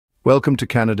Welcome to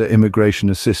Canada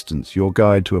Immigration Assistance, your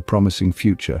guide to a promising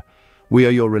future. We are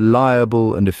your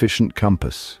reliable and efficient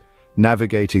compass,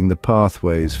 navigating the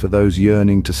pathways for those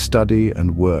yearning to study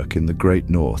and work in the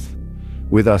Great North.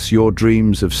 With us, your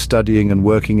dreams of studying and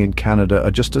working in Canada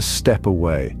are just a step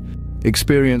away.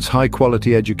 Experience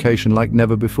high-quality education like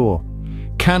never before.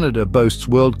 Canada boasts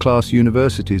world-class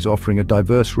universities offering a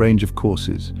diverse range of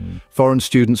courses. Foreign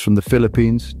students from the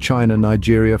Philippines, China,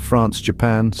 Nigeria, France,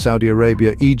 Japan, Saudi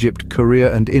Arabia, Egypt,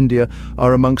 Korea and India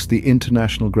are amongst the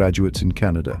international graduates in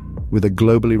Canada. With a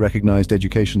globally recognized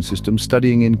education system,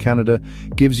 studying in Canada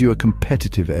gives you a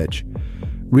competitive edge.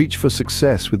 Reach for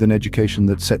success with an education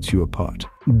that sets you apart.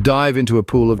 Dive into a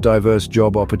pool of diverse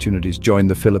job opportunities. Join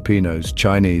the Filipinos,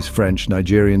 Chinese, French,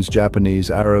 Nigerians,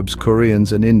 Japanese, Arabs,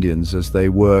 Koreans and Indians as they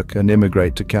work and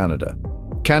immigrate to Canada.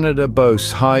 Canada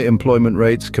boasts high employment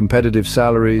rates, competitive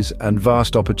salaries, and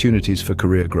vast opportunities for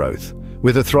career growth.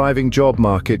 With a thriving job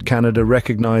market, Canada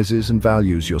recognizes and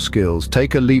values your skills.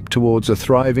 Take a leap towards a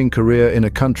thriving career in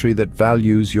a country that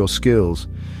values your skills.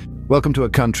 Welcome to a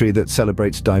country that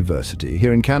celebrates diversity.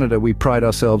 Here in Canada, we pride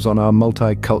ourselves on our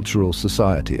multicultural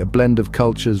society, a blend of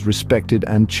cultures respected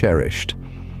and cherished.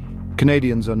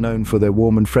 Canadians are known for their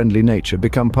warm and friendly nature.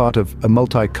 Become part of a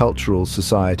multicultural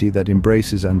society that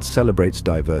embraces and celebrates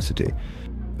diversity.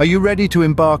 Are you ready to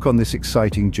embark on this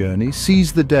exciting journey?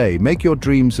 Seize the day. Make your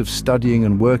dreams of studying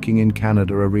and working in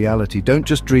Canada a reality. Don't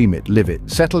just dream it, live it.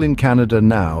 Settle in Canada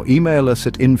now. Email us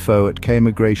at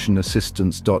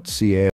info@kmigrationassistance.ca